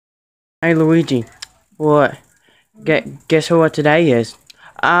Hey Luigi, what? Guess what today is?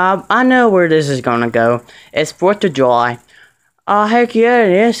 I know where this is gonna go. It's 4th of July. Oh heck yeah,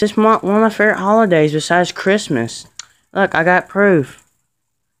 it is. It's one of my favorite holidays besides Christmas. Look, I got proof.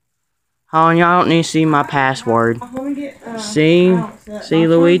 Oh, and y'all don't need to see my password. See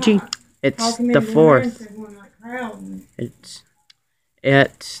Luigi? It's the 4th.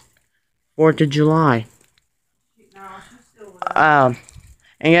 It's 4th of July.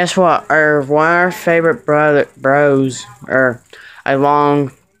 And guess what? One of our favorite bros, a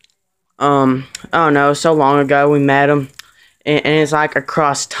long, I don't know, so long ago we met him, and it's like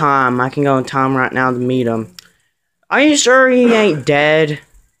across time. I can go in time right now to meet him. Are you sure he ain't dead?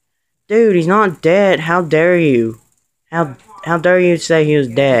 Dude, he's not dead. How dare you? How dare you say he was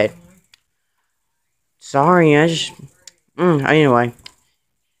dead? Sorry, I just, anyway.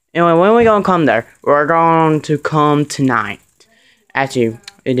 Anyway, when are we gonna come there? We're going to come tonight. Actually,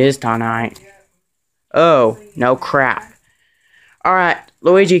 it is tonight. Oh, no crap. Alright,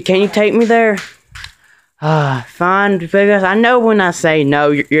 Luigi, can you take me there? Fine, because I know when I say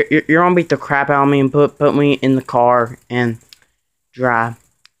no, you're gonna beat the crap out of me and put me in the car and drive.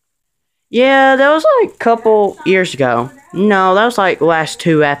 Yeah, that was like a couple years ago. No, that was like last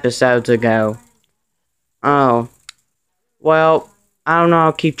 2 episodes ago. Oh. Well, I don't know,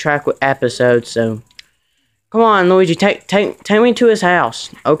 I'll keep track with episodes, so. Come on, Luigi, take me to his house.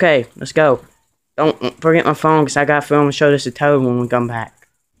 Okay, let's go. Don't forget my phone, because I gotta film and show this to Toad when we come back.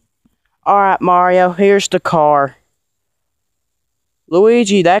 Alright, Mario, here's the car.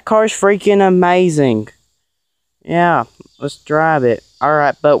 Luigi, that car's freaking amazing. Yeah, let's drive it.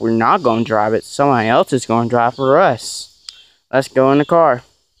 Alright, but we're not gonna drive it. Somebody else is gonna drive for us. Let's go in the car.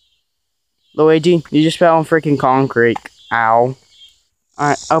 Luigi, you just fell on freaking concrete. Ow.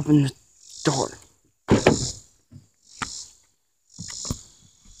 Alright, open the door.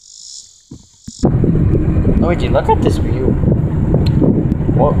 Luigi, look at this view.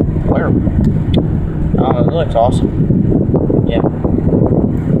 What? Where? Oh, it looks awesome. Yeah.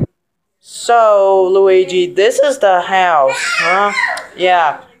 So, Luigi, this is the house, huh?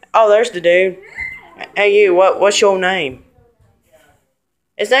 Yeah. Oh, there's the dude. Hey, you. What's your name?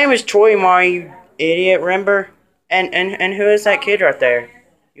 His name is Troy, Mario, you idiot. Remember? And who is that kid right there?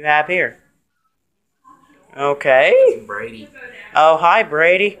 You have here. Okay. Brady. Oh, hi,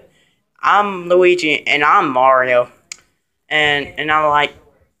 Brady. I'm Luigi, and I'm Mario, and I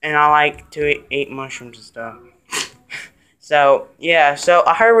like to eat mushrooms and stuff. So yeah, so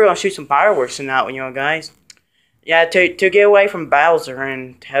I heard we're gonna shoot some fireworks tonight with you guys. Yeah, to get away from Bowser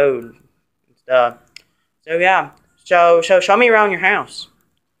and Toad and stuff. So yeah, so show me around your house.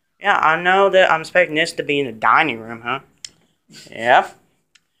 Yeah, I know that I'm expecting this to be in the dining room, huh? Yep.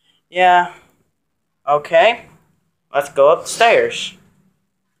 Yeah. Okay. Let's go upstairs.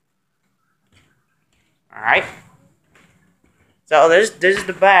 Alright. So this is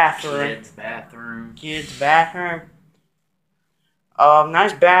the bathroom. Kid's bathroom.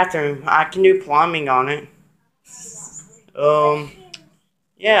 Nice bathroom. I can do plumbing on it.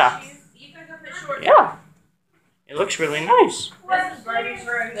 Yeah. Yeah. It looks really nice.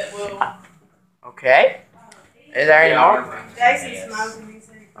 Okay. Is there any more?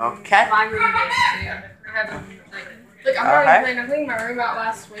 Okay. Look, I'm already planning. I cleaned my room out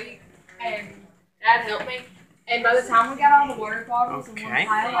last week, and Dad helped me. And by the time we got all the water bottles in one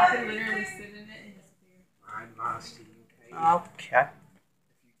pile, I could literally sit in it and disappear. Okay.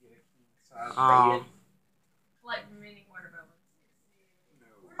 Like mini water bottles.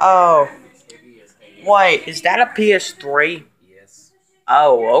 Oh. Wait, is that a PS3? Yes.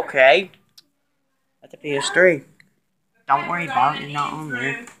 Oh, okay. That's a PS3. Don't worry about it, you're not on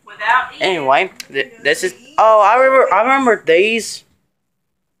there. Anyway, this is. Oh, I remember these.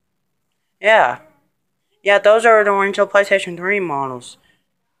 Yeah. Yeah, those are the original PlayStation 3 models.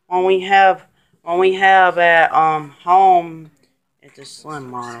 When we have at home, it's a slim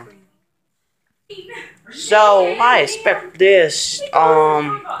model. So I expect this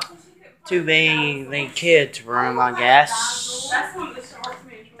to be the kids' room, I guess.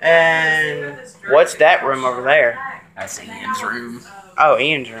 And what's that room over there? That's Ian's room. Oh,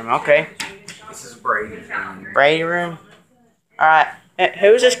 Ian's room. Okay. This is Brady's room. Brady room. All right.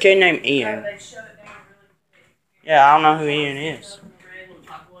 Who's this kid named Ian? Yeah, I don't know who Ian is.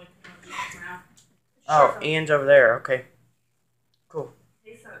 Oh, Ian's over there. Okay. Cool.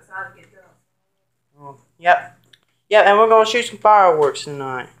 Oh, yep. Yep, and we're gonna shoot some fireworks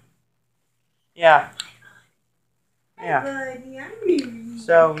tonight. Yeah. Yeah.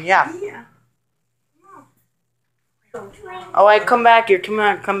 So yeah. Oh wait, come back here.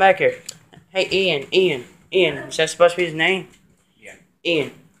 Come back here. Hey, Ian. Is that supposed to be his name? Yeah.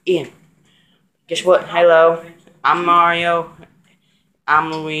 Ian. Guess what? Hello. I'm Mario.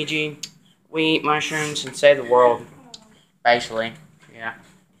 I'm Luigi. We eat mushrooms and save the world. Basically. Yeah.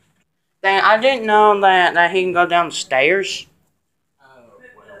 Dang, I didn't know that he can go down the stairs. Oh,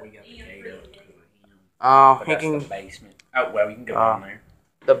 well, we got the gate up because of him. Oh, But he that's can. the basement. Oh, well, you can go down there.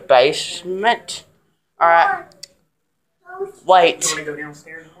 The basement? Alright. Wait. You want to go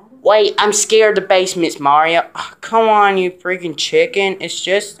downstairs? Wait, I'm scared the basement's Mario. Oh, come on, you freaking chicken. It's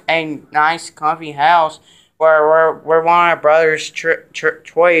just a nice, comfy house where one of our brothers,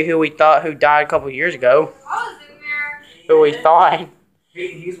 Troy, who died a couple years ago. Who we thought.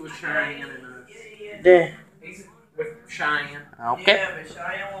 He's with Cheyenne and he's with Cheyenne. Okay. Yeah, but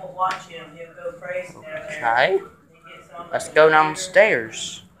Cheyenne won't watch him. He'll go crazy down there. Okay. Let's go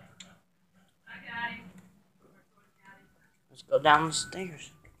downstairs. Let's go down the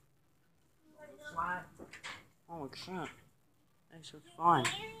stairs. Oh, crap. This is fine.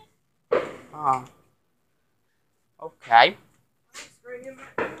 Oh. Okay.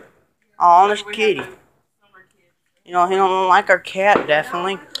 Oh, there's Kitty. You know, he don't like our cat,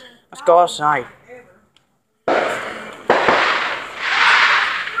 definitely. Let's go outside.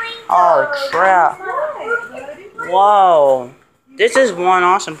 Holy crap. Whoa. This is one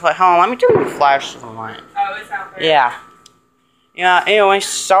awesome place. Hold on, let me turn the flashlight. Oh, it's out there. Yeah. Yeah, anyway,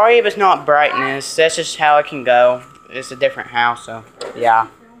 sorry if it's not brightness. That's just how it can go. It's a different house, so, yeah.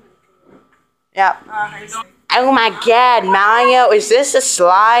 Yeah. Oh my god, Mario, is this a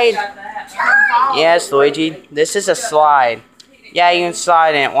slide? Yes, Luigi, this is a slide. Yeah, you can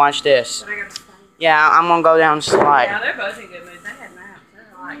slide in it. Watch this. Yeah, I'm gonna go down the slide. Yeah, they're both in good moods. They had naps.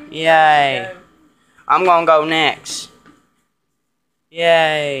 They're like, Yay. I'm gonna go next.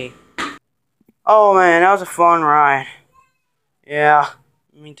 Yay. Oh man, that was a fun ride. Yeah,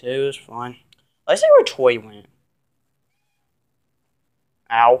 me too, it was fun. Let's see where Troy went.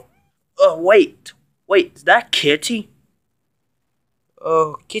 Ow. Oh, wait. Wait, is that Kitty?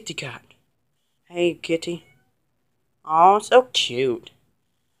 Oh, Kitty cat. Hey, Kitty. Oh, so cute.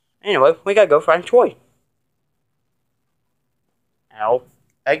 Anyway, we gotta go find Troy. Ow.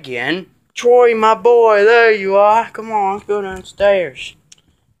 Again. Troy, my boy, there you are. Come on, let's go downstairs.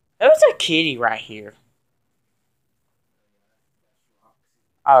 There's a kitty right here.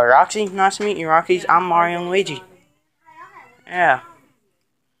 Oh, Roxy, nice to meet you, Roxy. I'm Mario and Luigi. Yeah.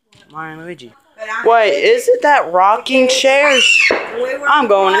 Mario and Luigi. Wait, is it that rocking chair? I'm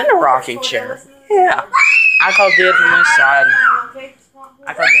going in the rocking chair. Yeah. I called dibs on this side.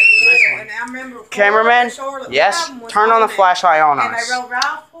 I called dibs on this one. Cameraman? Yes? Turn on the flashlight on us.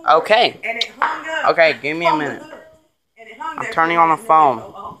 Okay. Okay, give me a minute. I'm turning on the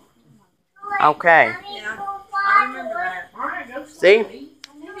phone. Okay. See?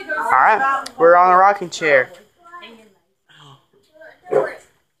 Alright, we're on the rocking chair.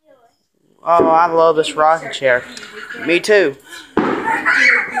 Oh, I love this rocking chair. Me too.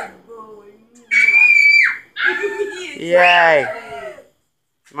 Yay.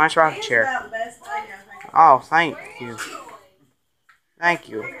 Nice rocking chair. Oh, thank you. Thank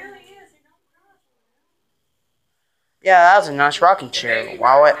you. Yeah, that was a nice rocking chair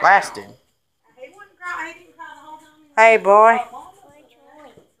while it lasted. Hey, boy.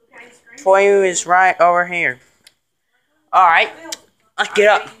 Troy is right over here. Alright, let's get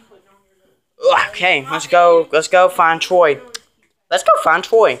up. Okay, let's go find Troy. Let's go find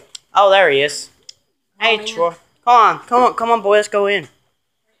Troy. Oh, there he is. Hey, Troy. Come on, boy, let's go in.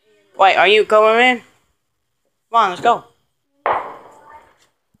 Wait, are you going in? Come on, let's go.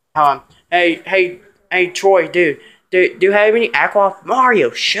 Hey, Troy, dude. Do you have any aqua? Mario,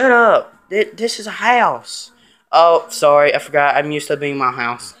 shut up. This is a house. Oh, sorry, I forgot. I'm used to being in my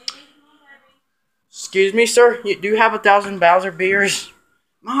house. Excuse me, sir. Do you have 1,000 Bowser beers?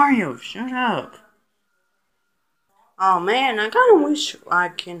 Mario, shut up. Oh man, I kinda wish I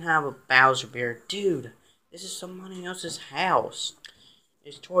can have a Bowser beer. Dude, this is somebody else's house.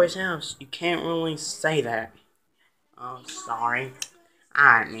 It's Troy's house. You can't really say that. Oh, sorry.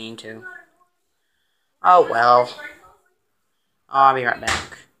 I didn't mean to. Oh well. I'll be right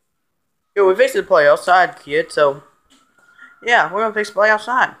back. Yo, we fixed to play outside, kid, so yeah, we're gonna fix to play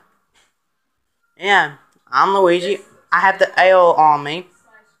outside. Yeah, I'm Luigi. I have the ale on me.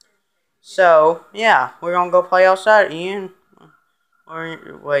 So, yeah, we're gonna go play outside, Ian.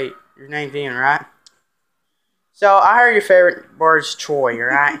 Or, wait, your name's Ian, right? So, I heard your favorite word's Troy,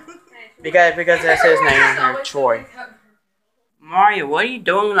 right? because that's his name on here, Troy. Mario, what are you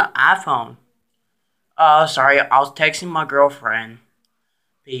doing with the iPhone? Oh, sorry, I was texting my girlfriend,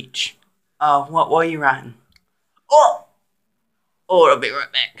 Peach. What are you writing? Oh, I'll be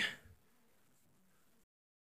right back.